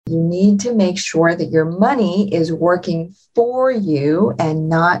You need to make sure that your money is working for you and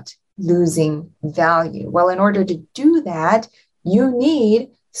not losing value. Well, in order to do that, you need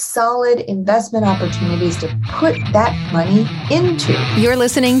solid investment opportunities to put that money into. You're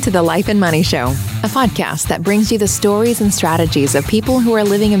listening to The Life and Money Show, a podcast that brings you the stories and strategies of people who are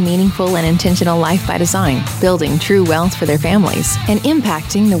living a meaningful and intentional life by design, building true wealth for their families, and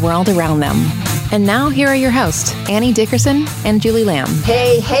impacting the world around them. And now here are your hosts, Annie Dickerson and Julie Lamb.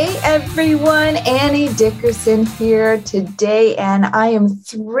 Hey everyone, Annie Dickerson here today, and I am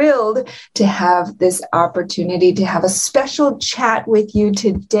thrilled to have this opportunity to have a special chat with you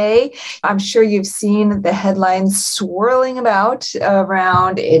today. I'm sure you've seen the headlines swirling about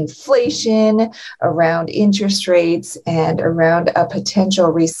around inflation, around interest rates, and around a potential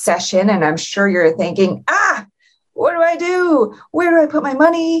recession. And I'm sure you're thinking, what do I do? Where do I put my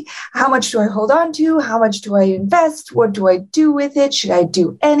money? How much do I hold on to? How much do I invest? What do I do with it? Should I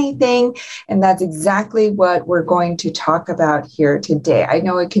do anything? And that's exactly what we're going to talk about here today. I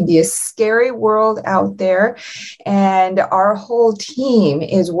know it can be a scary world out there, and our whole team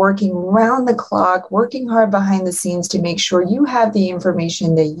is working round the clock, working hard behind the scenes to make sure you have the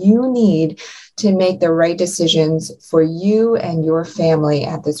information that you need to make the right decisions for you and your family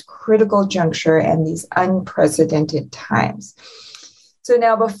at this critical juncture and these unprecedented times. So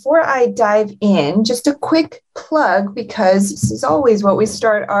now, before I dive in, just a quick plug, because this is always what we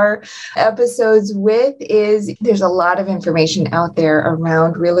start our episodes with, is there's a lot of information out there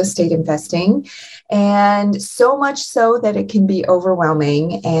around real estate investing, and so much so that it can be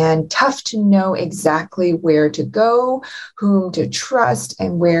overwhelming and tough to know exactly where to go, whom to trust,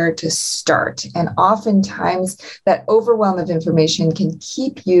 and where to start. And oftentimes that overwhelm of information can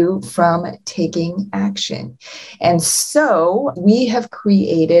keep you from taking action. And so we have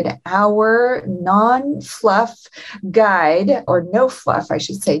created our non-fluff guide, or no fluff, I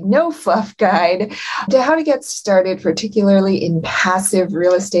should say, no fluff guide to how to get started, particularly in passive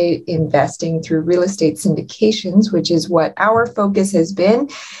real estate investing through real estate syndications, which is what our focus has been.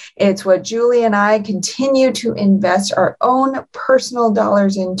 It's what Julie and I continue to invest our own personal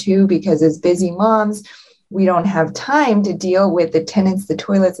dollars into, because as busy moms, we don't have time to deal with the tenants, the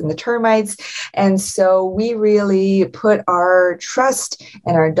toilets, and the termites. And so we really put our trust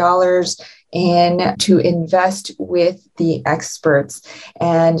and our dollars in to invest with the experts.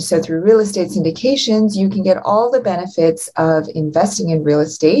 And so through real estate syndications, you can get all the benefits of investing in real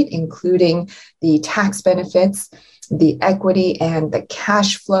estate, including the tax benefits, the equity, and the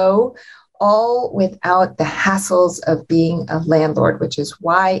cash flow, all without the hassles of being a landlord, which is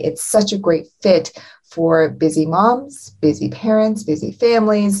why it's such a great fit for busy moms, busy parents, busy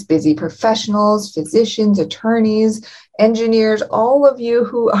families, busy professionals, physicians, attorneys, engineers, all of you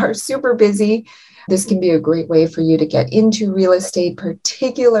who are super busy. This can be a great way for you to get into real estate,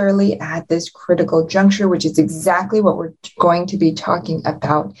 particularly at this critical juncture, which is exactly what we're going to be talking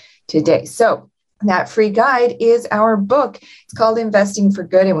about today. So that free guide is our book. It's called Investing for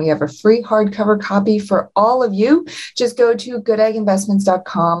Good, and we have a free hardcover copy for all of you. Just go to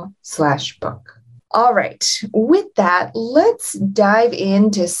goodegginvestments.com/book. All right. With that, let's dive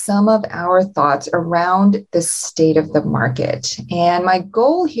into some of our thoughts around the state of the market. And my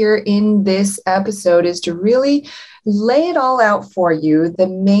goal here in this episode is to really lay it all out for you, the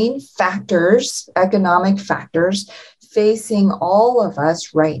main factors, economic factors facing all of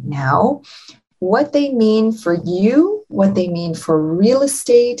us right now, what they mean for you, what they mean for real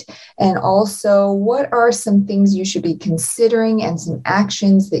estate, and also what are some things you should be considering and some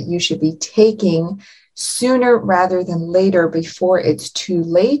actions that you should be taking sooner rather than later before it's too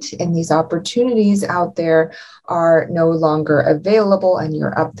late and these opportunities out there are no longer available and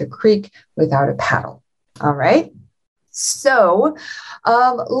you're up the creek without a paddle. All right. So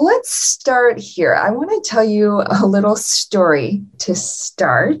let's start here. I want to tell you a little story to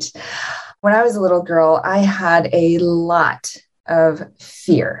start. When I was a little girl, I had a lot of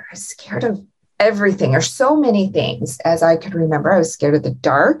fear. I was scared of everything, or so many things as I could remember. I was scared of the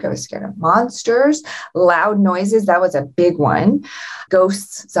dark. I was scared of monsters, loud noises. That was a big one.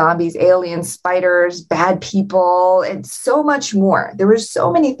 Ghosts, zombies, aliens, spiders, bad people, and so much more. There were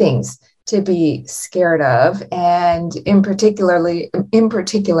so many things to be scared of. And in particular,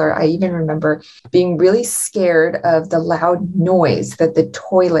 I even remember being really scared of the loud noise that the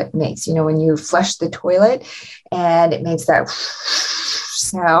toilet makes. You know, when you flush the toilet and it makes that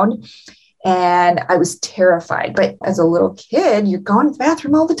sound. And I was terrified. But as a little kid, you're going to the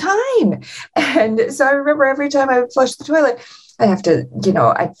bathroom all the time. And so I remember every time I would flush the toilet, I have to,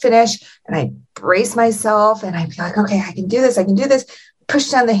 I'd finish and I'd brace myself and I'd be like, okay, I can do this.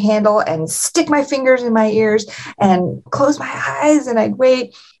 Push down the handle and stick my fingers in my ears and close my eyes, and I'd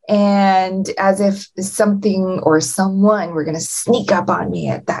wait. And as if something or someone were going to sneak up on me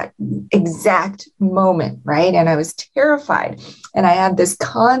at that exact moment, right? And I was terrified. And I had this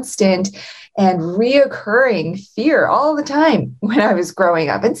constant and reoccurring fear all the time when I was growing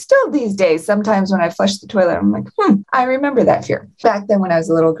up. And still these days, sometimes when I flush the toilet, I'm like, I remember that fear. Back then when I was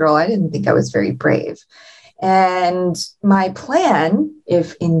a little girl, I didn't think I was very brave. And my plan,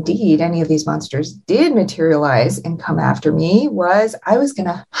 if indeed any of these monsters did materialize and come after me, was I was going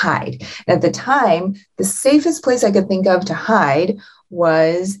to hide. At the time, the safest place I could think of to hide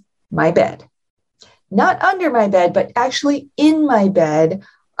was my bed. Not under my bed, but actually in my bed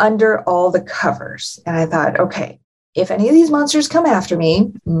under all the covers. And I thought, okay, if any of these monsters come after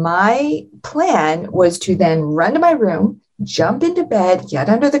me, my plan was to then run to my room, jump into bed, get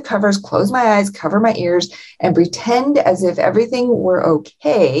under the covers, close my eyes, cover my ears, and pretend as if everything were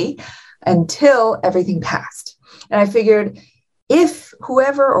okay until everything passed. And I figured if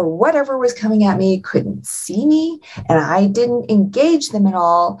whoever or whatever was coming at me couldn't see me and I didn't engage them at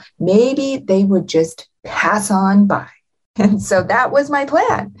all, maybe they would just pass on by. And so that was my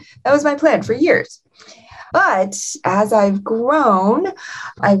plan. That was my plan for years. But as I've grown,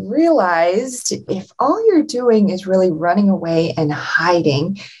 I realized if all you're doing is really running away and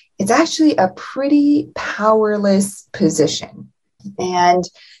hiding, it's actually a pretty powerless position. And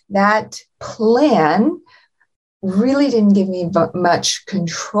that plan really didn't give me much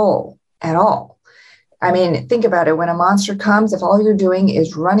control at all. I mean, think about it. When a monster comes, if all you're doing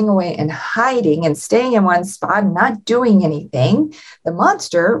is running away and hiding and staying in one spot and not doing anything, the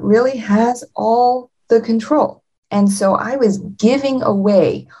monster really has all the control. And so I was giving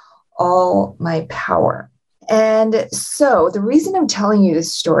away all my power. And so the reason I'm telling you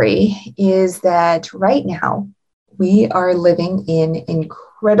this story is that right now we are living in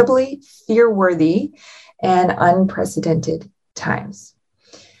incredibly fear-worthy and unprecedented times.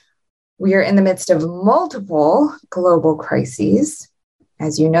 We are in the midst of multiple global crises.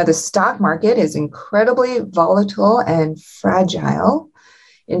 As you know, the stock market is incredibly volatile and fragile.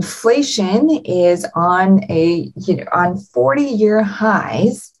 Inflation is on 40-year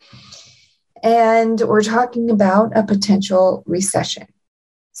highs, and we're talking about a potential recession.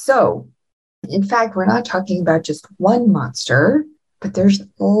 So, in fact, we're not talking about just one monster, but there's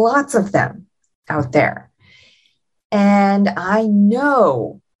lots of them out there. And I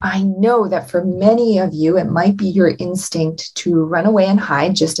know that for many of you, it might be your instinct to run away and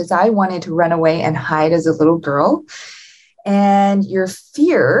hide, just as I wanted to run away and hide as a little girl. And your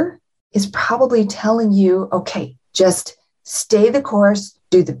fear is probably telling you, okay, just stay the course,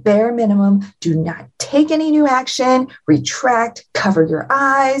 do the bare minimum, do not take any new action, retract, cover your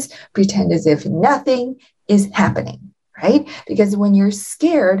eyes, pretend as if nothing is happening, right? Because when you're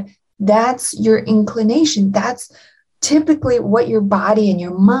scared, that's your inclination. That's typically what your body and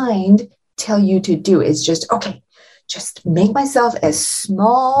your mind tell you to do is just, okay, just make myself as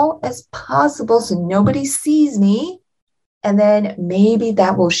small as possible so nobody sees me. And then maybe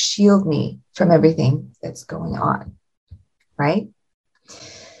that will shield me from everything that's going on, right?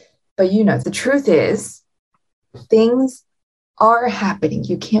 But the truth is things are happening.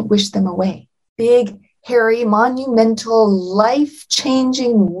 You can't wish them away. Big, hairy, monumental,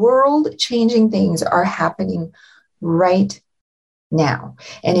 life-changing, world-changing things are happening right now.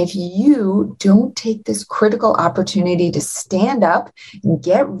 And if you don't take this critical opportunity to stand up and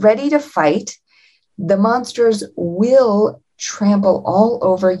get ready to fight, the monsters will trample all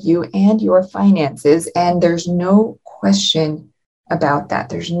over you and your finances. And there's no question about that.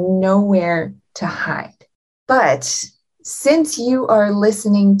 There's nowhere to hide. But since you are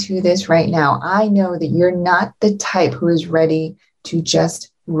listening to this right now, I know that you're not the type who is ready to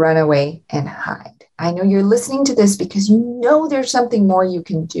just run away and hide. I know you're listening to this because you know there's something more you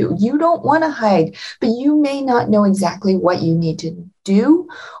can do. You don't want to hide, but you may not know exactly what you need to do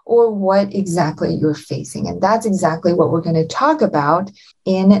or what exactly you're facing. And that's exactly what we're going to talk about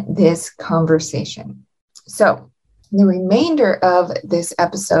in this conversation. So the remainder of this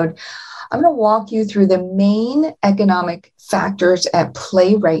episode, I'm going to walk you through the main economic factors at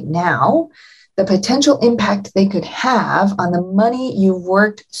play right now, the potential impact they could have on the money you've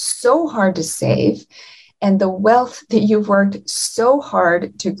worked so hard to save and the wealth that you've worked so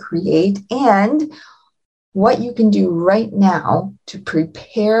hard to create, and what you can do right now to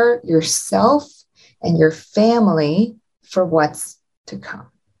prepare yourself and your family for what's to come.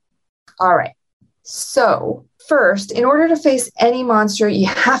 All right. So first, in order to face any monster, you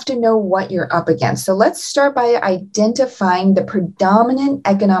have to know what you're up against. So let's start by identifying the predominant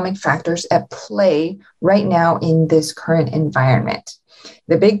economic factors at play right now in this current environment.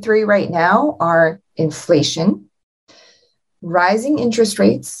 The big three right now are inflation, rising interest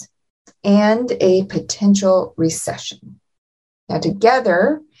rates, and a potential recession. Now,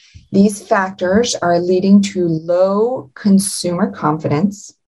 together, these factors are leading to low consumer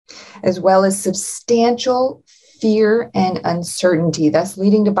confidence, as well as substantial fear and uncertainty, thus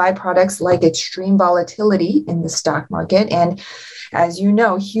leading to byproducts like extreme volatility in the stock market and, as you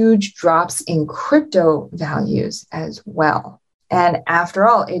know, huge drops in crypto values as well. And after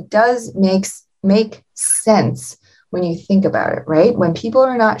all, it does make sense when you think about it, right? When people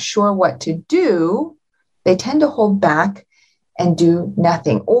are not sure what to do, they tend to hold back and do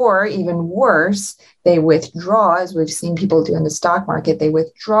nothing. Or even worse, they withdraw, as we've seen people do in the stock market. They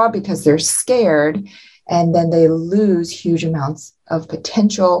withdraw because they're scared, and then they lose huge amounts of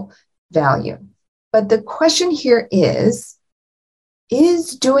potential value. But the question here is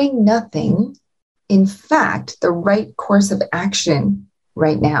doing nothing, in fact, the right course of action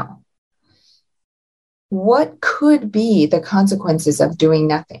right now? What could be the consequences of doing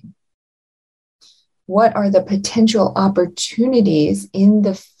nothing? What are the potential opportunities in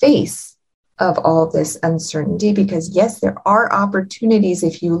the face of all this uncertainty? Because yes, there are opportunities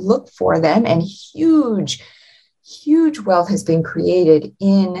if you look for them, and huge wealth has been created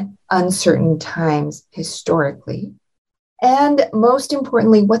in uncertain times historically. And most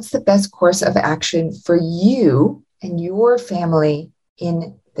importantly, what's the best course of action for you and your family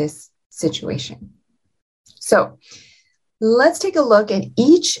in this situation? So let's take a look at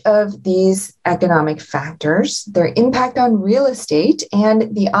each of these economic factors, their impact on real estate,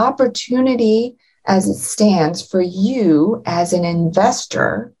 and the opportunity as it stands for you as an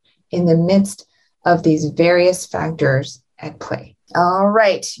investor in the midst of these various factors at play. All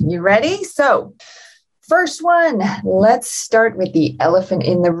right, you ready? So first one, let's start with the elephant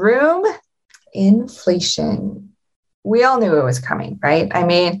in the room, inflation. We all knew it was coming, right? I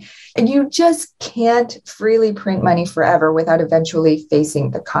mean, and you just can't freely print money forever without eventually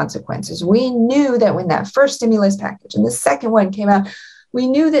facing the consequences. We knew that when that first stimulus package and the second one came out, we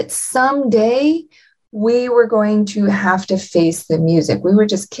knew that someday we were going to have to face the music. We were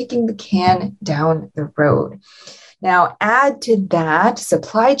just kicking the can down the road. Now, add to that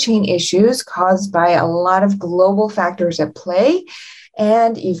supply chain issues caused by a lot of global factors at play,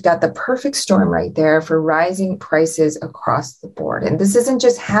 and you've got the perfect storm right there for rising prices across the board. And this isn't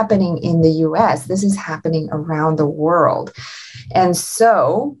just happening in the US, this is happening around the world. And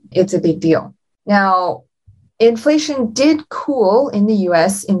so it's a big deal. Now, inflation did cool in the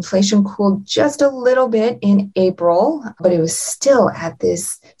US. Inflation cooled just a little bit in April, but it was still at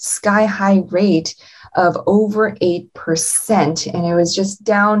this sky high rate of over 8%. And it was just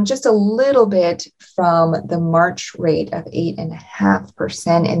down just a little bit from the March rate of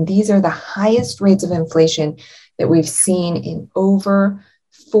 8.5%. And these are the highest rates of inflation that we've seen in over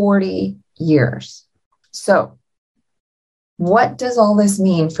 40 years. So what does all this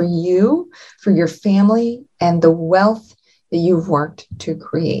mean for you, for your family, and the wealth that you've worked to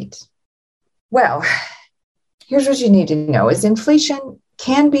create? Well, here's what you need to know is inflation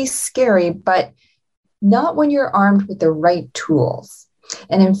can be scary, but not when you're armed with the right tools.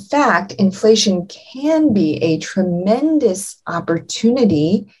 And in fact, inflation can be a tremendous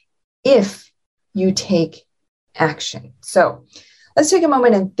opportunity if you take action. So let's take a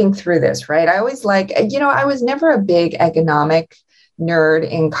moment and think through this, right? I always I was never a big economic nerd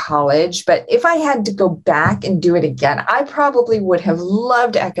in college, but if I had to go back and do it again, I probably would have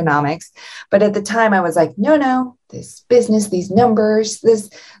loved economics. But at the time I was like, no, this business, these numbers, this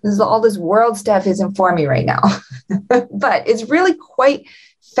all this world stuff isn't for me right now. But it's really quite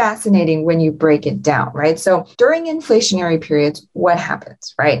fascinating when you break it down, right? So during inflationary periods, what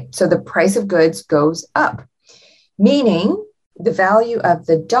happens, right? So the price of goods goes up, meaning the value of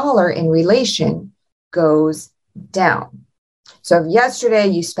the dollar in relation goes down. So if yesterday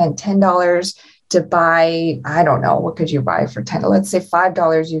you spent $10 to buy, I don't know, what could you buy for $10? Let's say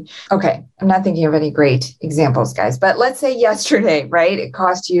 $5. Okay, I'm not thinking of any great examples, guys, but let's say yesterday, right? It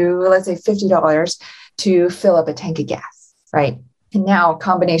cost you, let's say $50 to fill up a tank of gas, right? And now a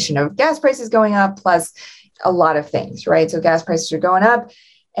combination of gas prices going up plus a lot of things, right? So gas prices are going up.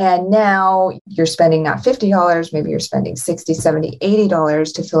 And now you're spending not $50, maybe you're spending $60, $70,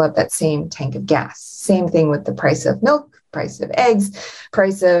 $80 to fill up that same tank of gas. Same thing with the price of milk, price of eggs,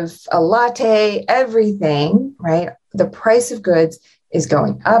 price of a latte, everything, right? The price of goods is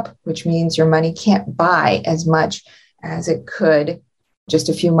going up, which means your money can't buy as much as it could just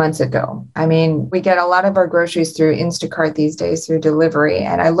a few months ago. I mean, we get a lot of our groceries through Instacart these days, through delivery.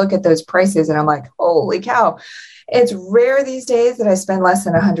 And I look at those prices and I'm like, holy cow. It's rare these days that I spend less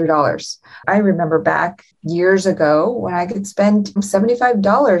than $100. I remember back years ago when I could spend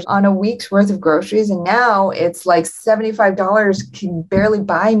 $75 on a week's worth of groceries. And now it's like $75 can barely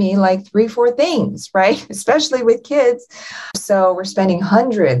buy me like 3-4 things, right? Especially with kids. So we're spending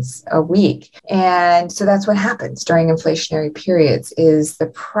hundreds a week. And so that's what happens during inflationary periods is the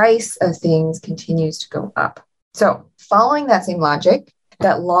price of things continues to go up. So following that same logic,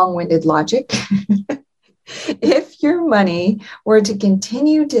 that long-winded logic, if your money were to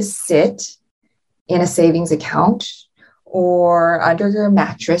continue to sit in a savings account or under your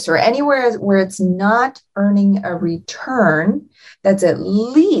mattress or anywhere where it's not earning a return that's at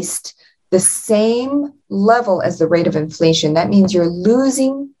least the same level as the rate of inflation, that means you're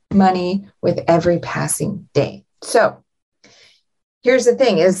losing money with every passing day. So here's the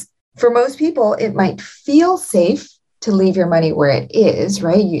thing is, for most people, it might feel safe to leave your money where it is,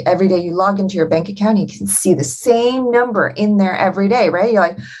 right? Every day you log into your bank account, you can see the same number in there every day, right? You're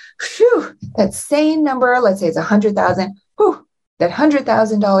like, phew, that same number, let's say it's 100,000, whew, that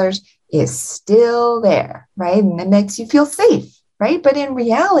 $100,000 is still there, right? And it makes you feel safe, right? But in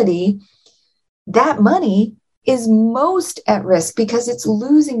reality, that money is most at risk because it's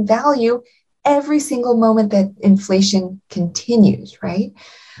losing value every single moment that inflation continues, right?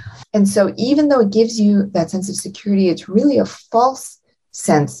 And so even though it gives you that sense of security, it's really a false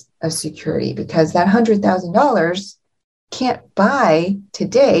sense of security because that $100,000 can't buy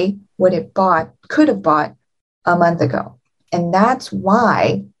today what it could have bought a month ago. And that's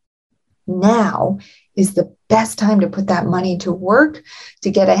why now is the best time to put that money to work to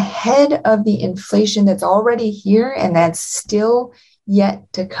get ahead of the inflation that's already here and that's still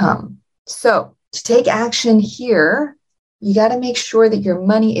yet to come. So to take action here, you got to make sure that your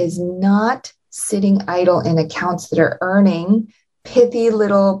money is not sitting idle in accounts that are earning pithy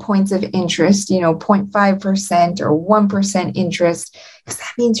little points of interest, 0.5% or 1% interest, because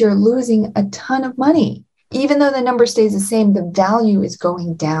that means you're losing a ton of money. Even though the number stays the same, the value is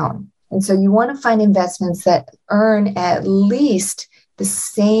going down. And so you want to find investments that earn at least the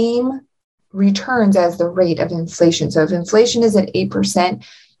same returns as the rate of inflation. So if inflation is at 8%,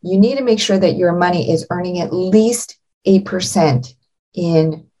 you need to make sure that your money is earning at least 8%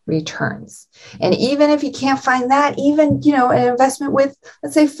 in returns. And even if you can't find that, even, an investment with,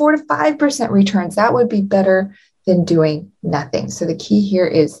 let's say 4 to 5% returns, that would be better than doing nothing. So the key here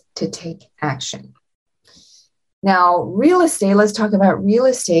is to take action. Now, real estate, let's talk about real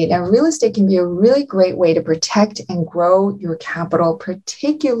estate. Now, real estate can be a really great way to protect and grow your capital,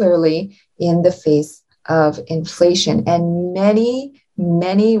 particularly in the face of inflation. And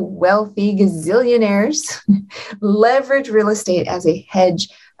many wealthy gazillionaires leverage real estate as a hedge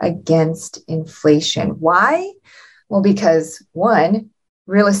against inflation. Why? Well, because one,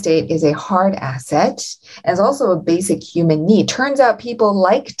 real estate is a hard asset and is also a basic human need. Turns out people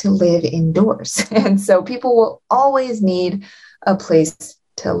like to live indoors. And so people will always need a place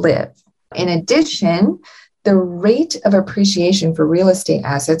to live. In addition, the rate of appreciation for real estate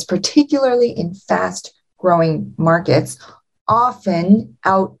assets, particularly in fast-growing markets, often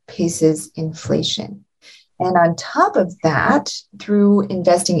outpaces inflation. And on top of that, through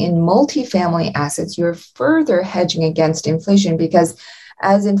investing in multifamily assets, you're further hedging against inflation because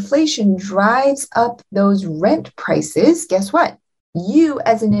as inflation drives up those rent prices, guess what? You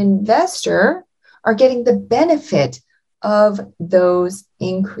as an investor are getting the benefit of those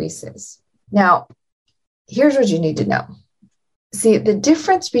increases. Now, here's what you need to know. See, the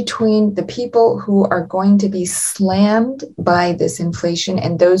difference between the people who are going to be slammed by this inflation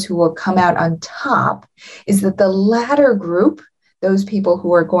and those who will come out on top is that the latter group, those people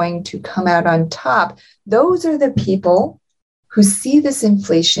who are going to come out on top, those are the people who see this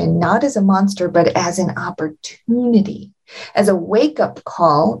inflation not as a monster, but as an opportunity, as a wake-up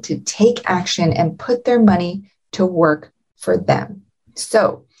call to take action and put their money to work for them.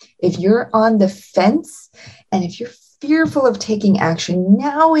 So if you're on the fence and if you're fearful of taking action,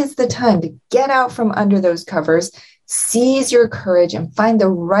 now is the time to get out from under those covers, seize your courage, and find the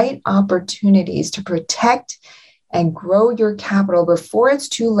right opportunities to protect and grow your capital before it's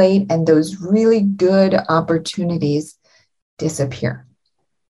too late and those really good opportunities disappear.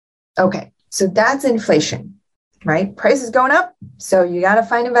 Okay, so that's inflation, right? Price is going up, so you got to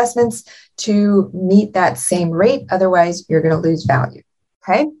find investments to meet that same rate. Otherwise, you're going to lose value.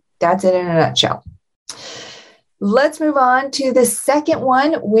 Okay, that's it in a nutshell. Let's move on to the second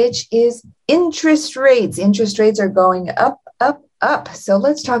one, which is interest rates. Interest rates are going up, up, up. So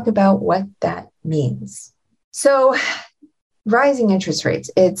let's talk about what that means. So rising interest rates,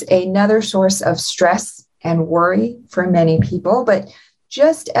 it's another source of stress and worry for many people. But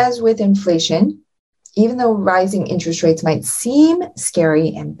just as with inflation, even though rising interest rates might seem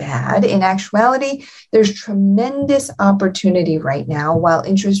scary and bad, in actuality, there's tremendous opportunity right now while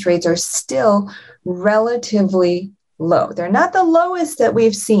interest rates are still relatively low. They're not the lowest that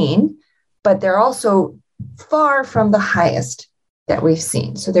we've seen, but they're also far from the highest that we've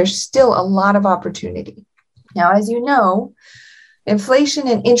seen. So there's still a lot of opportunity. Now, as you know, inflation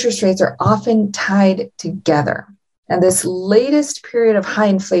and interest rates are often tied together. And this latest period of high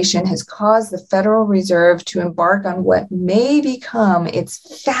inflation has caused the Federal Reserve to embark on what may become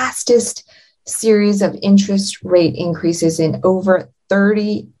its fastest series of interest rate increases in over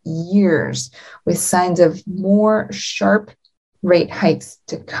 30 years, with signs of more sharp rate hikes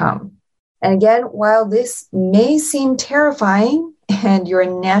to come. And again, while this may seem terrifying and your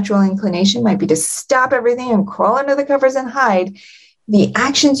natural inclination might be to stop everything and crawl under the covers and hide, the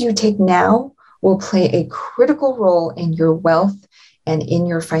actions you take now will play a critical role in your wealth and in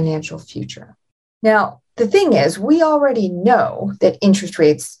your financial future. Now, the thing is, we already know that interest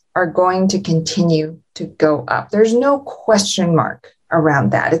rates are going to continue to go up. There's no question mark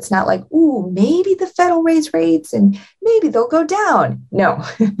around that. It's not like, ooh, maybe the Fed will raise rates and maybe they'll go down. No,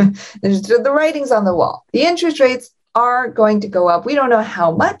 there's the writing's on the wall. The interest rates are going to go up. We don't know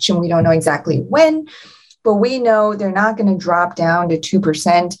how much and we don't know exactly when, but we know they're not going to drop down to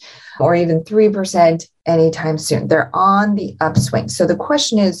 2% or even 3% anytime soon. They're on the upswing. So the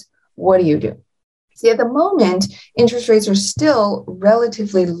question is, what do you do? See, at the moment, interest rates are still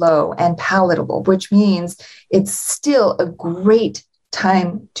relatively low and palatable, which means it's still a great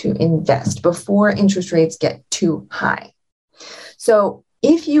time to invest before interest rates get too high. So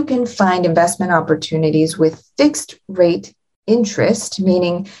if you can find investment opportunities with fixed rate interest,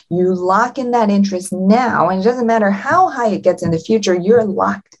 meaning you lock in that interest now, and it doesn't matter how high it gets in the future, you're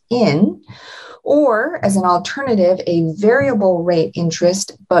locked in. Or as an alternative, a variable rate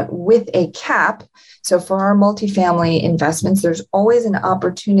interest, but with a cap. So for our multifamily investments, there's always an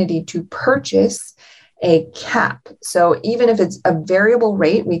opportunity to purchase a cap. So even if it's a variable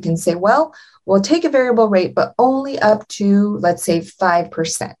rate, we can say, well, we'll take a variable rate, but only up to, let's say,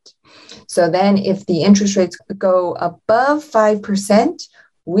 5%. So then if the interest rates go above 5%,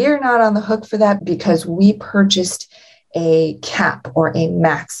 we're not on the hook for that because we purchased a cap or a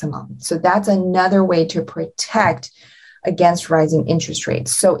maximum. So that's another way to protect against rising interest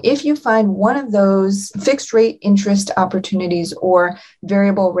rates. So if you find one of those fixed rate interest opportunities or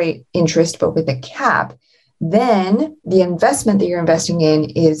variable rate interest, but with a cap, then the investment that you're investing in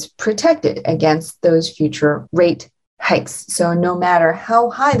is protected against those future rate hikes. So no matter how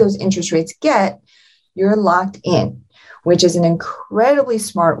high those interest rates get, you're locked in, which is an incredibly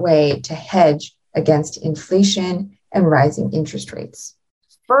smart way to hedge against inflation and rising interest rates.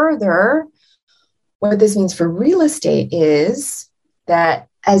 Further, what this means for real estate is that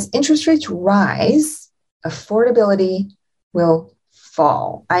as interest rates rise, affordability will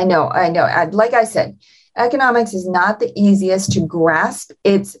fall. I know. Like I said, economics is not the easiest to grasp.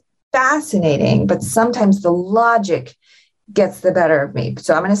 It's fascinating, but sometimes the logic gets the better of me.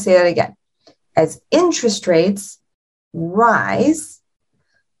 So I'm going to say that again. As interest rates rise,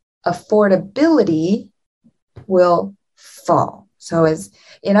 affordability will fall. So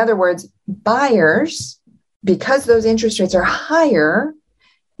in other words, buyers, because those interest rates are higher,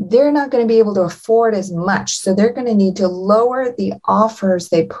 they're not going to be able to afford as much. So they're going to need to lower the offers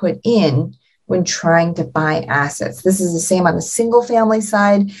they put in when trying to buy assets. This is the same on the single family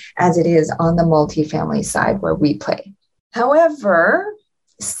side as it is on the multifamily side where we play. However,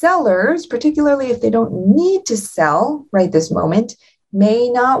 sellers, particularly if they don't need to sell right this moment, may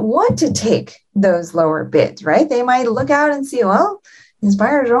not want to take those lower bids, right? They might look out and see, well, these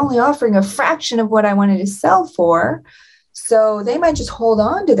buyers are only offering a fraction of what I wanted to sell for. So they might just hold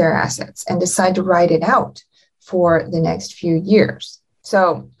on to their assets and decide to ride it out for the next few years.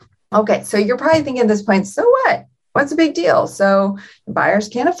 So you're probably thinking at this point, so what? What's the big deal? So buyers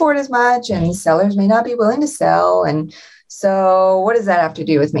can't afford as much and sellers may not be willing to sell. And so what does that have to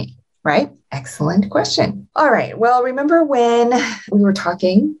do with me, right? Excellent question. All right. Well, remember when we were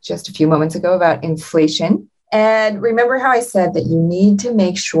talking just a few moments ago about inflation? And remember how I said that you need to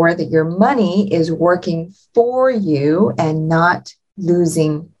make sure that your money is working for you and not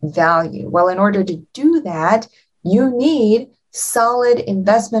losing value. Well, in order to do that, you need solid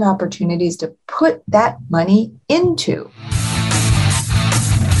investment opportunities to put that money into.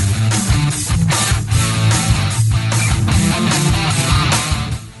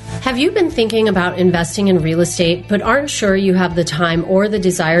 Have you been thinking about investing in real estate, but aren't sure you have the time or the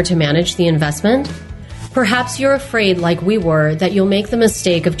desire to manage the investment? Perhaps you're afraid, like we were, that you'll make the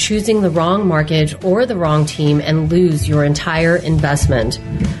mistake of choosing the wrong mortgage or the wrong team and lose your entire investment.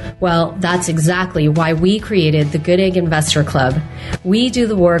 Well, that's exactly why we created the Good Egg Investor Club. We do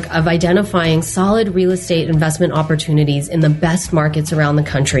the work of identifying solid real estate investment opportunities in the best markets around the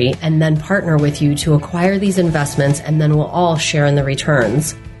country and then partner with you to acquire these investments, and then we'll all share in the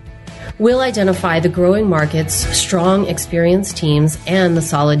returns. We'll identify the growing markets, strong, experienced teams, and the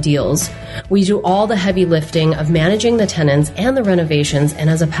solid deals. We do all the heavy lifting of managing the tenants and the renovations,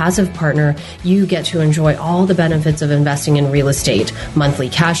 and as a passive partner, you get to enjoy all the benefits of investing in real estate, monthly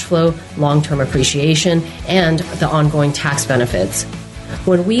cash flow, long-term appreciation, and the ongoing tax benefits.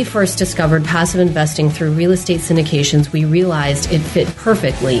 When we first discovered passive investing through real estate syndications, we realized it fit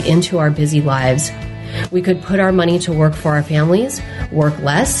perfectly into our busy lives. We could put our money to work for our families, work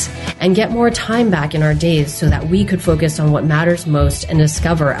less, and get more time back in our days so that we could focus on what matters most and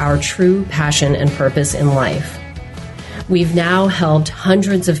discover our true passion and purpose in life. We've now helped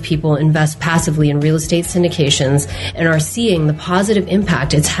hundreds of people invest passively in real estate syndications and are seeing the positive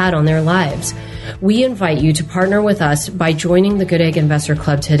impact it's had on their lives. We invite you to partner with us by joining the Good Egg Investor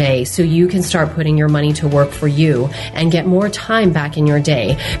Club today so you can start putting your money to work for you and get more time back in your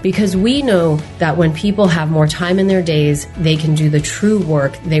day, because we know that when people have more time in their days, they can do the true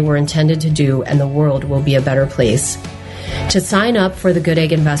work they were intended to do, and the world will be a better place. To sign up for the Good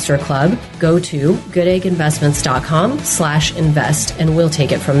Egg Investor Club, go to goodegginvestments.com/invest and we'll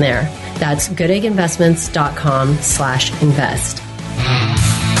take it from there. That's goodegginvestments.com/invest.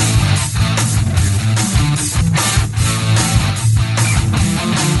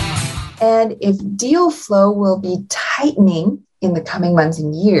 And if deal flow will be tightening in the coming months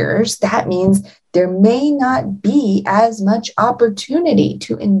and years, that means there may not be as much opportunity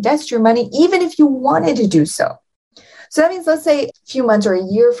to invest your money, even if you wanted to do so. So that means, let's say a few months or a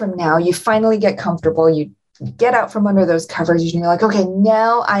year from now, you finally get comfortable, you get out from under those covers, and you're like, okay,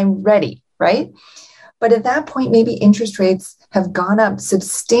 now I'm ready, right? But at that point, maybe interest rates have gone up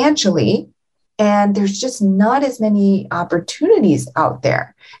substantially, and there's just not as many opportunities out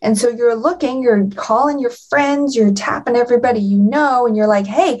there. And so you're looking, you're calling your friends, you're tapping everybody you know, and you're like,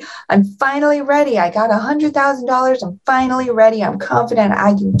 hey, I'm finally ready. I got $100,000. I'm finally ready. I'm confident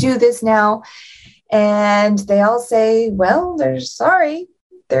I can do this now. And they all say, well, there's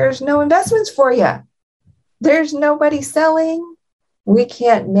no investments for you. There's nobody selling. We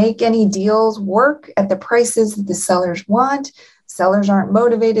can't make any deals work at the prices that the sellers want. Sellers aren't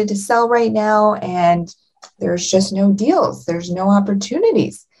motivated to sell right now, and there's just no deals. There's no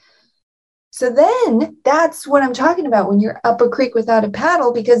opportunities. So then that's what I'm talking about when you're up a creek without a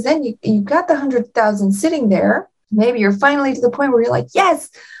paddle, because then you've got the 100,000 sitting there. Maybe you're finally to the point where you're like, yes,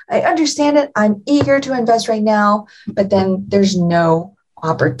 I understand it. I'm eager to invest right now, but then there's no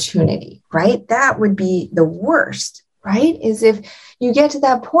opportunity, right? That would be the worst, right? Is if you get to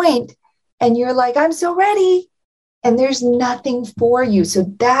that point and you're like, I'm so ready, and there's nothing for you. So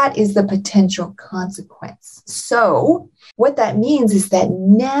that is the potential consequence. So what that means is that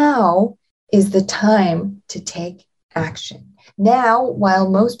now is the time to take action. Now, while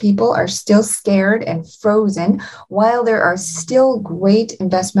most people are still scared and frozen, while there are still great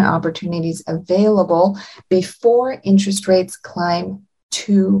investment opportunities available before interest rates climb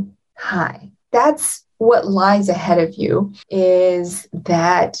too high. That's what lies ahead of you, is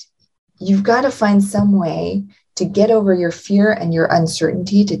that you've got to find some way to get over your fear and your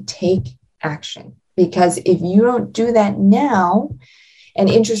uncertainty to take action. Because if you don't do that now, and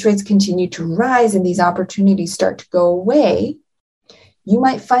interest rates continue to rise and these opportunities start to go away, you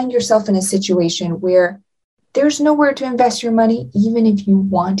might find yourself in a situation where there's nowhere to invest your money, even if you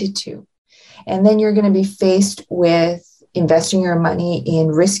wanted to. And then you're going to be faced with investing your money in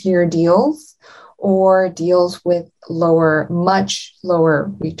riskier deals or deals with much lower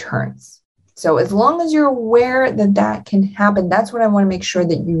returns. So as long as you're aware that that can happen, that's what I want to make sure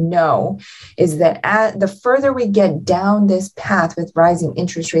that you know, is that the further we get down this path with rising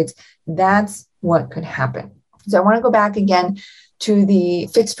interest rates, that's what could happen. So I want to go back again to the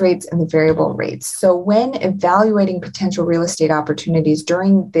fixed rates and the variable rates. So when evaluating potential real estate opportunities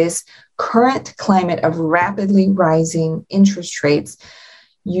during this current climate of rapidly rising interest rates,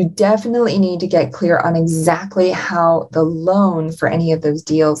 you definitely need to get clear on exactly how the loan for any of those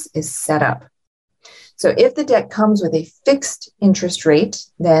deals is set up. So if the debt comes with a fixed interest rate,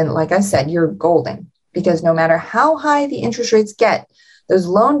 then like I said, you're golden, because no matter how high the interest rates get, those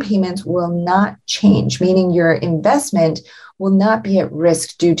loan payments will not change, meaning your investment will not be at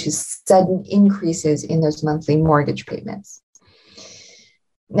risk due to sudden increases in those monthly mortgage payments.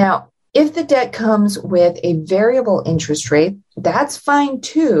 Now, if the debt comes with a variable interest rate, that's fine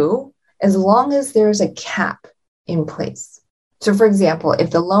too, as long as there's a cap in place. So for example, if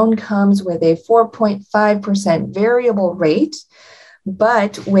the loan comes with a 4.5% variable rate,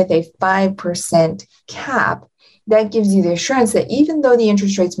 but with a 5% cap, that gives you the assurance that even though the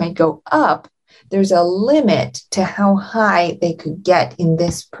interest rates might go up, there's a limit to how high they could get in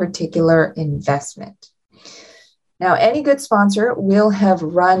this particular investment. Now, any good sponsor will have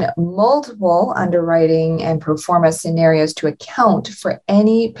run multiple underwriting and pro forma scenarios to account for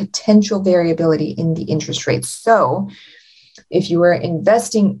any potential variability in the interest rates. So if you are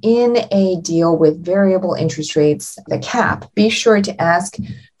investing in a deal with variable interest rates, the cap, be sure to ask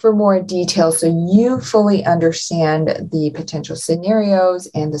for more details so you fully understand the potential scenarios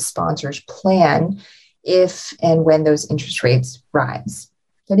and the sponsor's plan if and when those interest rates rise.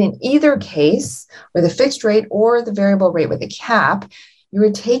 But in either case, with a fixed rate or the variable rate with a cap, you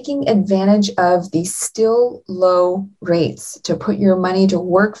are taking advantage of the still low rates to put your money to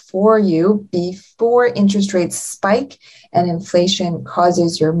work for you before interest rates spike and inflation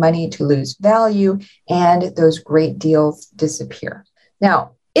causes your money to lose value and those great deals disappear.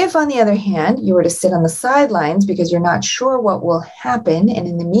 Now, if on the other hand, you were to sit on the sidelines because you're not sure what will happen, and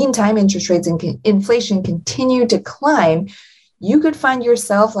in the meantime, interest rates and inflation continue to climb, you could find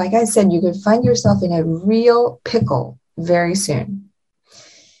yourself, like I said, you could find yourself in a real pickle very soon.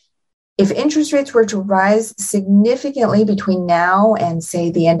 If interest rates were to rise significantly between now and, say,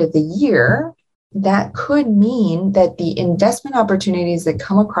 the end of the year, that could mean that the investment opportunities that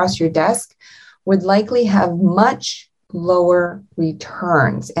come across your desk would likely have much lower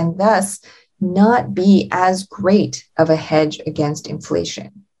returns and thus not be as great of a hedge against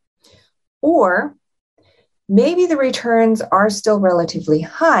inflation. Or maybe the returns are still relatively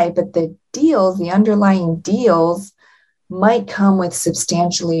high, but the deals, the underlying deals, might come with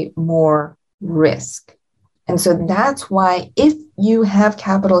substantially more risk. And so that's why if you have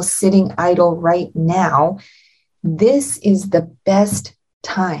capital sitting idle right now, this is the best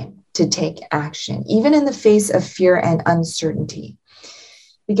time to take action, even in the face of fear and uncertainty.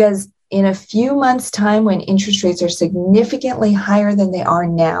 Because in a few months' time, when interest rates are significantly higher than they are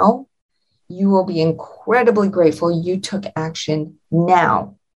now, you will be incredibly grateful you took action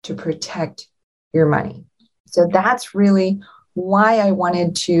now to protect your money. So that's really why I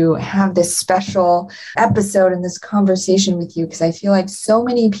wanted to have this special episode and this conversation with you, because I feel like so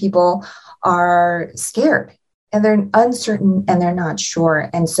many people are scared and they're uncertain and they're not sure.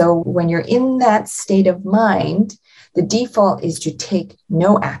 And so when you're in that state of mind, the default is to take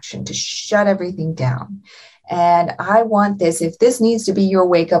no action, to shut everything down. And I want this, if this needs to be your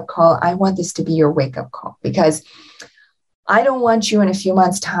wake-up call, I want this to be your wake-up call, because I don't want you in a few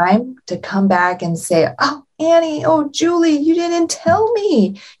months' time to come back and say, oh, Annie, oh, Julie, you didn't tell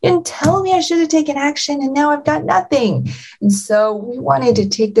me. You didn't tell me I should have taken action, and now I've got nothing. And so we wanted to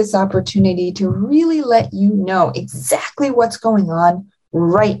take this opportunity to really let you know exactly what's going on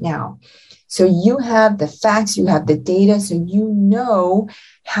right now. So you have the facts, you have the data, so you know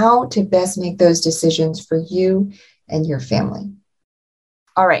how to best make those decisions for you and your family.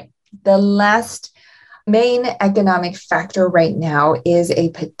 All right, the last main economic factor right now is a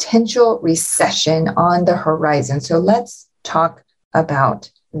potential recession on the horizon. So let's talk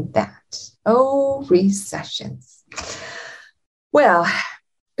about that. Oh, recessions. Well,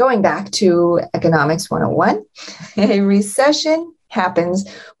 going back to Economics 101, a recession happens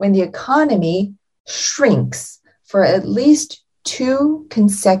when the economy shrinks for at least 2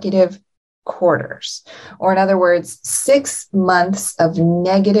 consecutive quarters, or in other words, 6 months of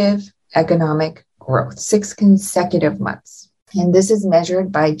negative economic growth, 6 consecutive months. And this is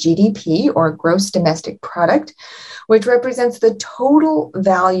measured by GDP, or gross domestic product, which represents the total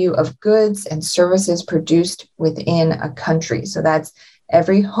value of goods and services produced within a country. So that's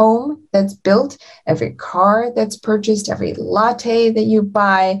every home that's built, every car that's purchased, every latte that you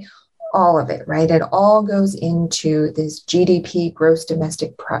buy, all of it, right? It all goes into this GDP, gross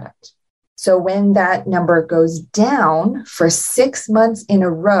domestic product. So when that number goes down for 6 months in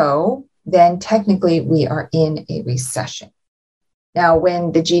a row, then technically we are in a recession. Now,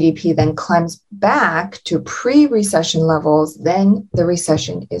 when the GDP then climbs back to pre-recession levels, then the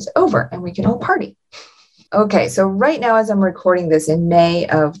recession is over and we can all party. Okay, so right now, as I'm recording this in May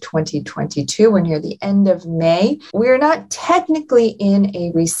of 2022, we're near the end of May. We're not technically in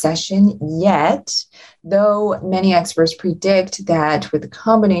a recession yet, though many experts predict that with the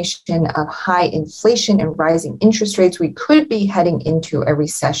combination of high inflation and rising interest rates, we could be heading into a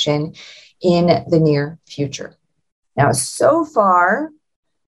recession in the near future. Now, so far,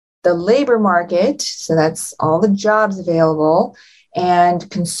 the labor market, so that's all the jobs available, and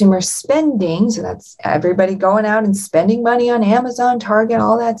consumer spending, so that's everybody going out and spending money on Amazon, Target,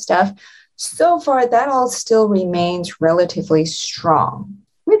 all that stuff, so far that all still remains relatively strong,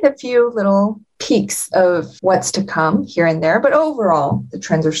 with a few little peaks of what's to come here and there. But overall, the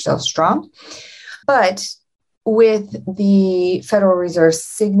trends are still strong. But with the Federal Reserve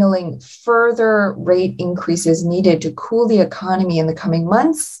signaling further rate increases needed to cool the economy in the coming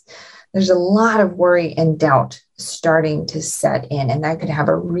months, there's a lot of worry and doubt starting to set in, and that could have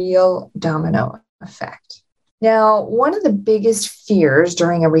a real domino effect. Now, one of the biggest fears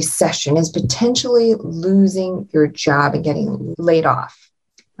during a recession is potentially losing your job and getting laid off,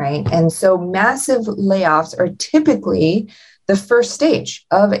 right? And so massive layoffs are typically the first stage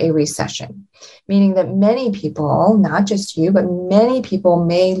of a recession, meaning that many people, not just you, but many people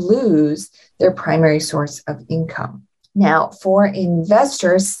may lose their primary source of income. Now, for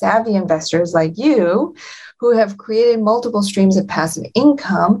investors, savvy investors like you, who have created multiple streams of passive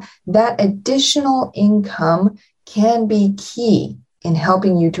income, that additional income can be key in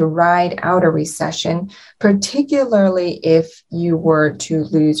helping you to ride out a recession, particularly if you were to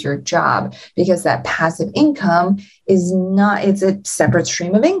lose your job, because that passive income is not, it's a separate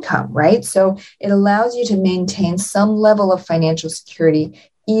stream of income, right? So it allows you to maintain some level of financial security,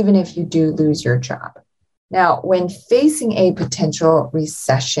 even if you do lose your job. Now, when facing a potential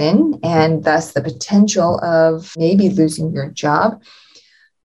recession and thus the potential of maybe losing your job,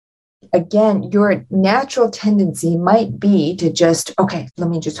 again, your natural tendency might be to just, okay, let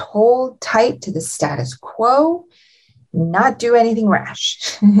me just hold tight to the status quo, not do anything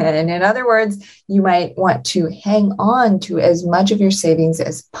rash. And in other words, you might want to hang on to as much of your savings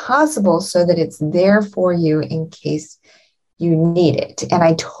as possible so that it's there for you in case you need it. And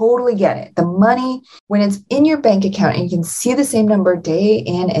I totally get it. The money, when it's in your bank account and you can see the same number day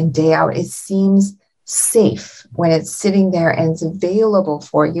in and day out, it seems safe when it's sitting there and it's available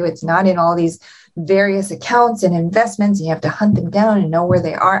for you. It's not in all these various accounts and investments. You have to hunt them down and know where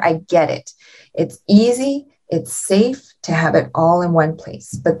they are. I get it. It's easy. It's safe to have it all in one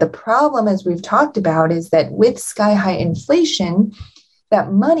place. But the problem, as we've talked about, is that with sky-high inflation,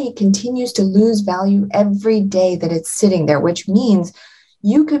 that money continues to lose value every day that it's sitting there, which means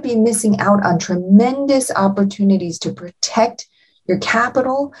you could be missing out on tremendous opportunities to protect your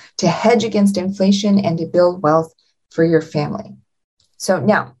capital, to hedge against inflation, and to build wealth for your family. So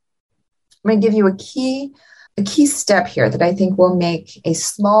now, I'm going to give you a key step here that I think will make a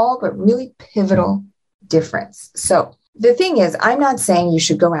small but really pivotal difference. So the thing is, I'm not saying you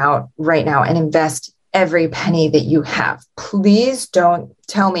should go out right now and invest every penny that you have. Please don't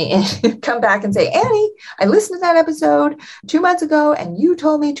tell me and come back and say, Annie, I listened to that episode 2 months ago and you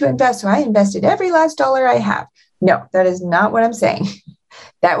told me to invest, so I invested every last dollar I have. No, that is not what I'm saying.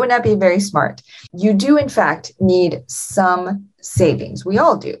 That would not be very smart. You do, in fact, need some savings. We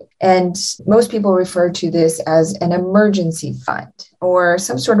all do. And most people refer to this as an emergency fund or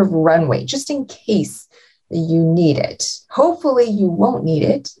some sort of runway, just in case you need it. Hopefully you won't need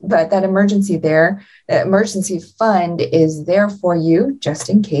it, but that emergency fund is there for you just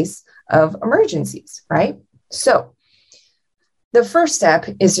in case of emergencies, right? So the first step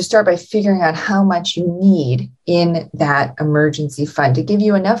is to start by figuring out how much you need in that emergency fund to give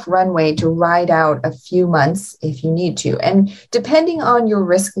you enough runway to ride out a few months if you need to. And depending on your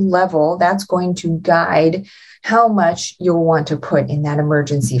risk level, that's going to guide how much you'll want to put in that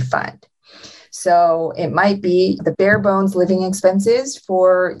emergency fund. So it might be the bare bones living expenses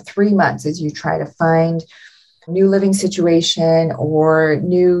for 3 months as you try to find a new living situation or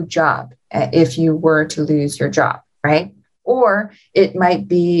new job if you were to lose your job, right? Or it might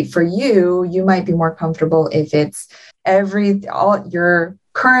be for you, you might be more comfortable if it's all your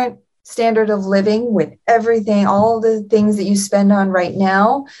current standard of living with everything, all the things that you spend on right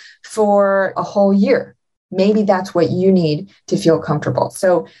now for a whole year. Maybe that's what you need to feel comfortable.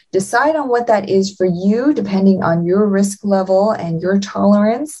 So decide on what that is for you, depending on your risk level and your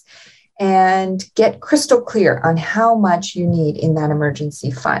tolerance, and get crystal clear on how much you need in that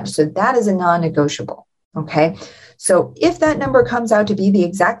emergency fund. So that is a non-negotiable. Okay. So if that number comes out to be the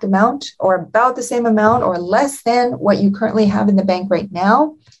exact amount or about the same amount or less than what you currently have in the bank right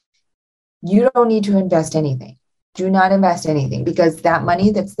now, you don't need to invest anything. Do not invest anything, because that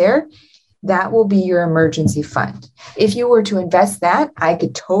money that's there, that will be your emergency fund. If you were to invest that, I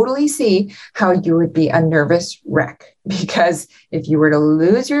could totally see how you would be a nervous wreck, because if you were to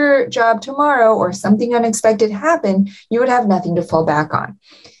lose your job tomorrow or something unexpected happened, you would have nothing to fall back on.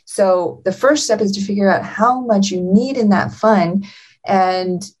 So the first step is to figure out how much you need in that fund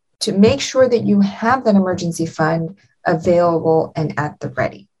and to make sure that you have that emergency fund available and at the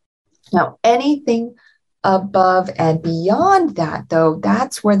ready. Now, anything above and beyond that, though,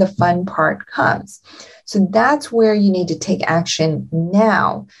 that's where the fun part comes. So that's where you need to take action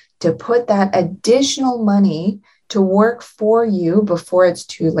now to put that additional money to work for you before it's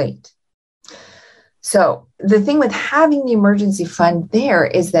too late. So the thing with having the emergency fund there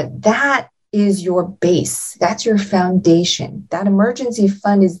is that is your base. That's your foundation. That emergency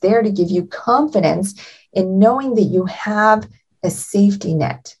fund is there to give you confidence in knowing that you have a safety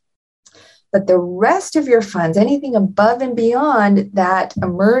net. But the rest of your funds, anything above and beyond that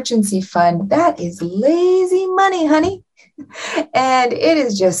emergency fund, that is lazy money, honey. And it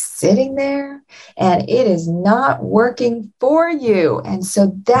is just sitting there and it is not working for you. And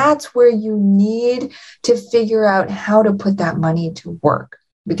so that's where you need to figure out how to put that money to work.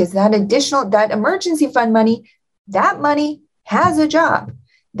 Because that emergency fund money, that money has a job.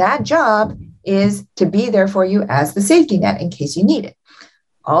 That job is to be there for you as the safety net in case you need it.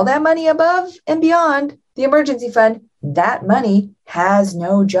 All that money above and beyond the emergency fund, that money has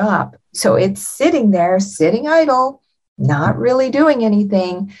no job. So it's sitting there, sitting idle, not really doing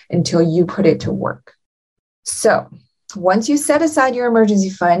anything until you put it to work. So once you set aside your emergency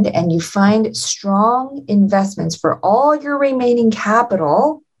fund and you find strong investments for all your remaining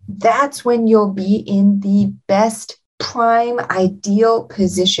capital, that's when you'll be in the best prime ideal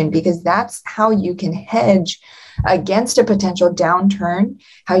position, because that's how you can hedge against a potential downturn,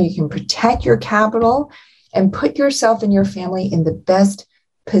 how you can protect your capital and put yourself and your family in the best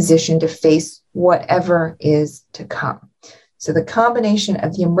position to face whatever is to come. So the combination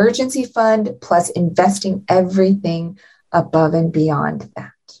of the emergency fund plus investing everything above and beyond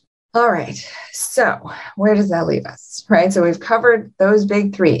that. All right. So where does that leave us, right? So we've covered those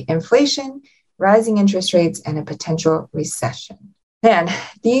big three: inflation, rising interest rates, and a potential recession. And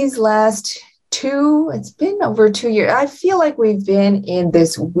these last it's been over 2 years. I feel like we've been in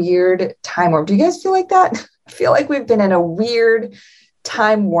this weird time warp. Do you guys feel like that? I feel like we've been in a weird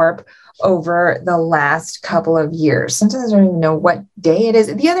time warp over the last couple of years. Sometimes I don't even know what day it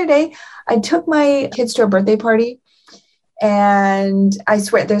is. The other day, I took my kids to a birthday party. And I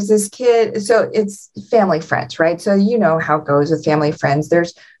swear there's this kid, so it's family friends, right? So you know how it goes with family friends.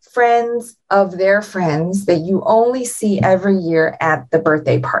 There's friends of their friends that you only see every year at the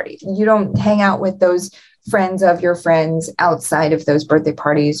birthday party. You don't hang out with those friends of your friends outside of those birthday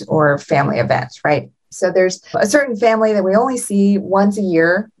parties or family events, right? So there's a certain family that we only see once a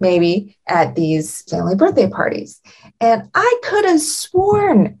year, maybe at these family birthday parties. And I could have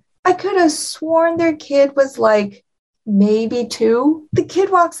sworn their kid was like, maybe 2. The kid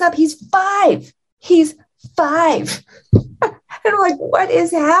walks up, he's 5. He's 5. And I'm like, what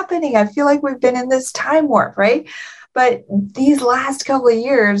is happening? I feel like we've been in this time warp, right? But these last couple of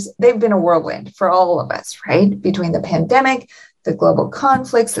years, they've been a whirlwind for all of us, right? Between the pandemic, the global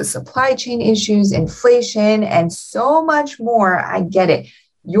conflicts, the supply chain issues, inflation, and so much more. I get it.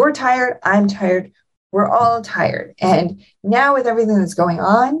 You're tired. I'm tired. We're all tired. And now with everything that's going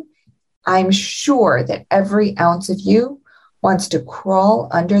on, I'm sure that every ounce of you wants to crawl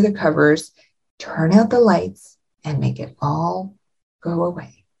under the covers, turn out the lights, and make it all go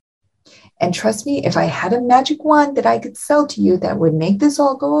away. And trust me, if I had a magic wand that I could sell to you that would make this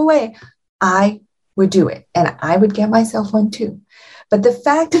all go away, I would do it. And I would get myself one too. But the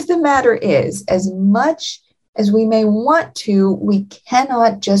fact of the matter is, as much as we may want to, we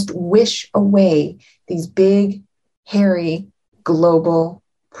cannot just wish away these big, hairy, global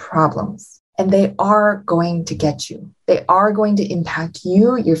problems. And they are going to get you. They are going to impact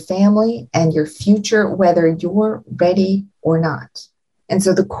you, your family, and your future, whether you're ready or not. And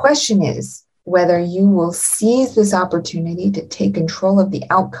so the question is whether you will seize this opportunity to take control of the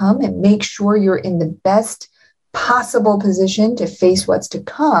outcome and make sure you're in the best possible position to face what's to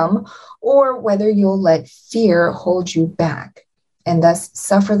come, or whether you'll let fear hold you back and thus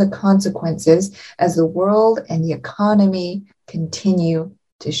suffer the consequences as the world and the economy continue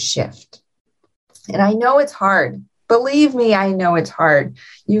to shift. And I know it's hard. Believe me, I know it's hard.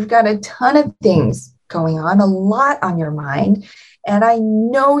 You've got a ton of things going on, a lot on your mind, and I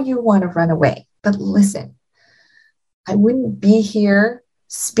know you want to run away. But listen, I wouldn't be here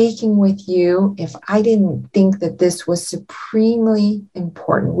speaking with you if I didn't think that this was supremely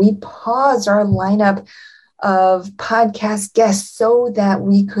important. We paused our lineup of podcast guests so that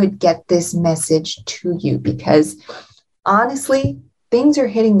we could get this message to you, because honestly, things are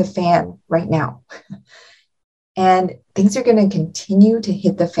hitting the fan right now. And things are going to continue to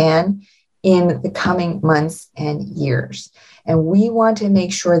hit the fan in the coming months and years. And we want to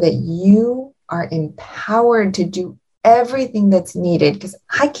make sure that you are empowered to do everything that's needed, because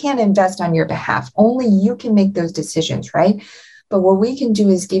I can't invest on your behalf. Only you can make those decisions, right? But what we can do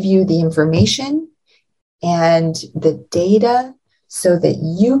is give you the information and the data so that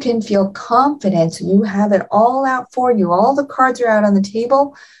you can feel confident. So you have it all out for you. All the cards are out on the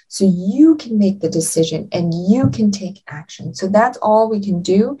table so you can make the decision and you can take action. So that's all we can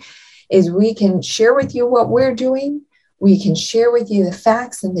do is we can share with you what we're doing. We can share with you the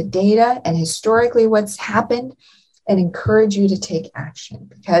facts and the data and historically what's happened and encourage you to take action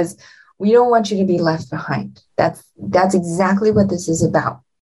because we don't want you to be left behind. That's exactly what this is about.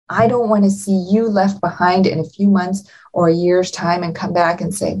 I don't want to see you left behind in a few months or a year's time and come back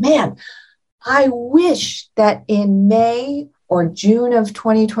and say, man, I wish that in May or June of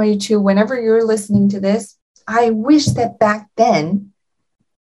 2022, whenever you're listening to this, I wish that back then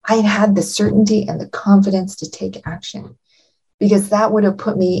I had the certainty and the confidence to take action because that would have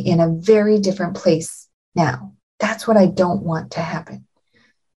put me in a very different place now. That's what I don't want to happen.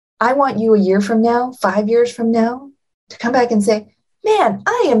 I want you a year from now, 5 years from now, to come back and say, man,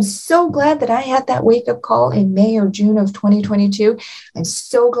 I am so glad that I had that wake-up call in May or June of 2022. I'm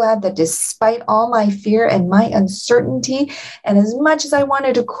so glad that despite all my fear and my uncertainty, and as much as I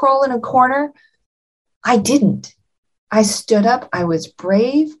wanted to crawl in a corner, I didn't. I stood up, I was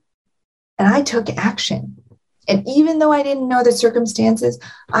brave, and I took action. And even though I didn't know the circumstances,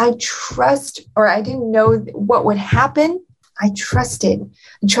 I didn't know what would happen, I trusted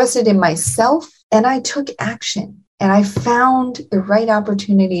in myself, and I took action. And I found the right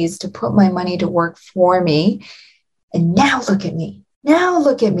opportunities to put my money to work for me. And now look at me. Now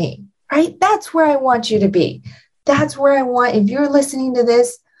look at me, right? That's where I want you to be. That's where I want, if you're listening to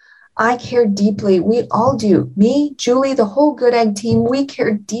this, I care deeply. We all do. Me, Julie, the whole Good Egg team, we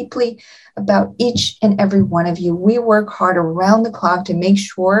care deeply about each and every one of you. We work hard around the clock to make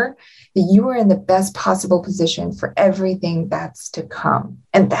sure that you are in the best possible position for everything that's to come.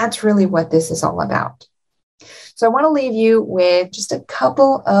 And that's really what this is all about. So I want to leave you with just a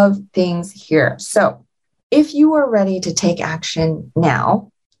couple of things here. So if you are ready to take action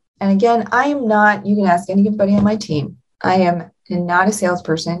now, and again, you can ask anybody on my team. I am not a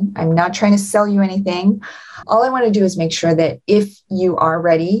salesperson. I'm not trying to sell you anything. All I want to do is make sure that if you are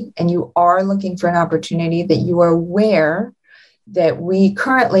ready and you are looking for an opportunity, that you are aware that we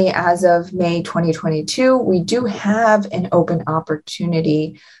currently, as of May 2022, we do have an open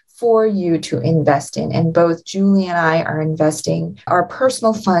opportunity for you to invest in. And both Julie and I are investing our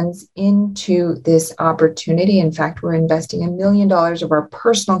personal funds into this opportunity. In fact, we're investing $1 million of our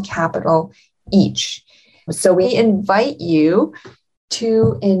personal capital each. So we invite you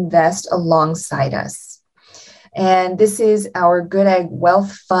to invest alongside us. And this is our Good Egg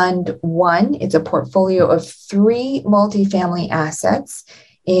Wealth Fund 1. It's a portfolio of 3 multifamily assets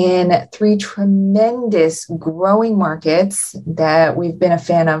in 3 tremendous growing markets that we've been a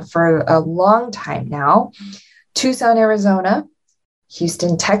fan of for a long time now. Tucson, Arizona,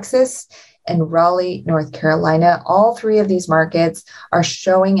 Houston, Texas, and Raleigh, North Carolina. All 3 of these markets are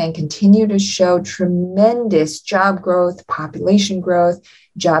showing and continue to show tremendous job growth, population growth,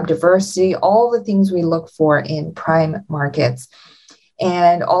 job diversity, all the things we look for in prime markets.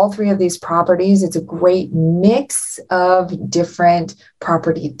 And all 3 of these properties, it's a great mix of different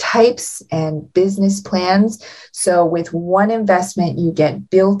property types and business plans. So with one investment, you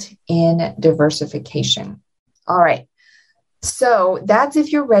get built-in diversification. All right. So that's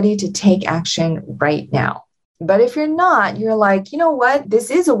if you're ready to take action right now. But if you're not, you're like, you know what,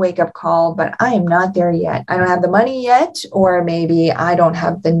 this is a wake-up call, but I am not there yet. I don't have the money yet, or maybe I don't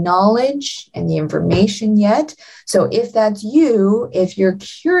have the knowledge and the information yet. So if that's you, if you're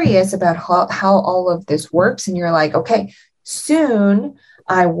curious about how all of this works and you're like, okay, soon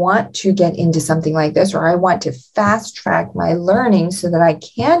I want to get into something like this, or I want to fast track my learning so that I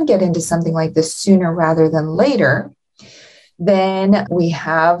can get into something like this sooner rather than later, then we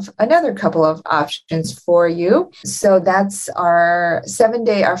have another couple of options for you. So that's our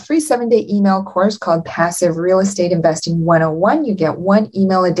free 7-day email course called Passive Real Estate Investing 101. You get 1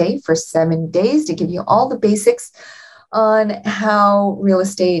 email a day for 7 days to give you all the basics on how real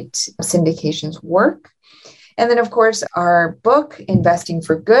estate syndications work. And then, of course, our book, Investing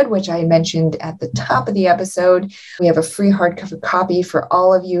for Good, which I mentioned at the top of the episode. We have a free hardcover copy for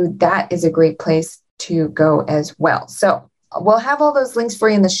all of you. That is a great place to go as well. So we'll have all those links for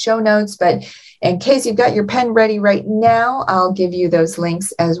you in the show notes, but in case you've got your pen ready right now, I'll give you those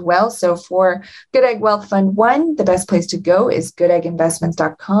links as well. So for Good Egg Wealth Fund 1, the best place to go is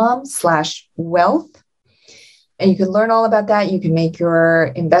goodegginvestments.com/wealth. And you can learn all about that. You can make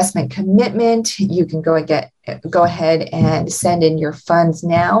your investment commitment. You can go ahead and send in your funds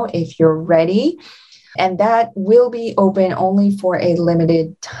now if you're ready. And that will be open only for a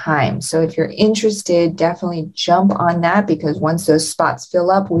limited time. So if you're interested, definitely jump on that, because once those spots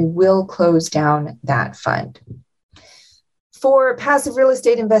fill up, we will close down that fund. For Passive Real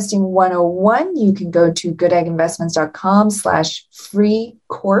Estate Investing 101, you can go to goodegginvestments.com/free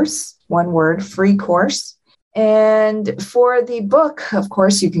course, one word, free course. And for the book, of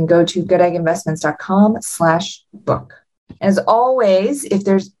course, you can go to goodegginvestments.com/book. As always, if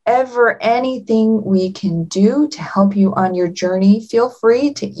there's ever anything we can do to help you on your journey, feel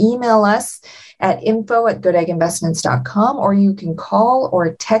free to email us at info@goodegginvestments.com, or you can call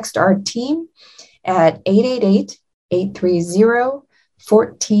or text our team at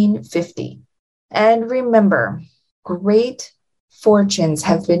 888-830-1450. And remember, great fortunes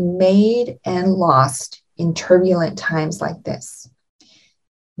have been made and lost in turbulent times like this.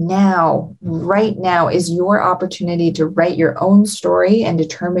 Now, right now is your opportunity to write your own story and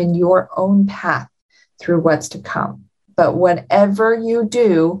determine your own path through what's to come. But whatever you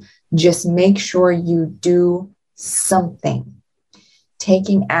do, just make sure you do something.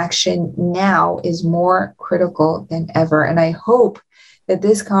 Taking action now is more critical than ever. And I hope that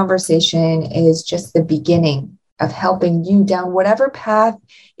this conversation is just the beginning of helping you down whatever path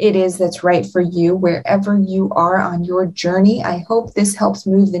it is that's right for you, wherever you are on your journey. I hope this helps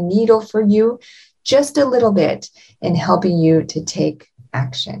move the needle for you just a little bit in helping you to take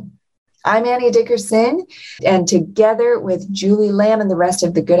action. I'm Annie Dickerson, and together with Julie Lamb and the rest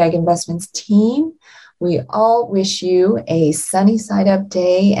of the Good Egg Investments team, we all wish you a sunny side up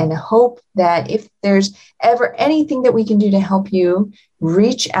day and hope that if there's ever anything that we can do to help you,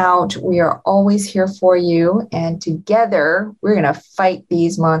 reach out. We are always here for you. And together, we're going to fight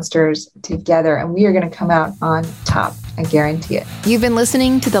these monsters together, and we are going to come out on top. I guarantee it. You've been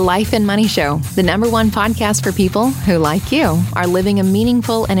listening to The Life and Money Show, the #1 podcast for people who, like you, are living a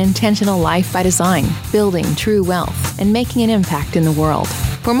meaningful and intentional life by design, building true wealth, and making an impact in the world.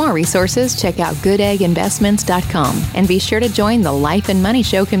 For more resources, check out goodegginvestments.com and be sure to join the Life and Money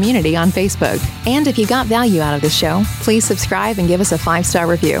Show community on Facebook. And if you got value out of the show, please subscribe and give us a 5-star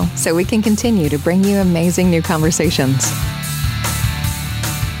review so we can continue to bring you amazing new conversations.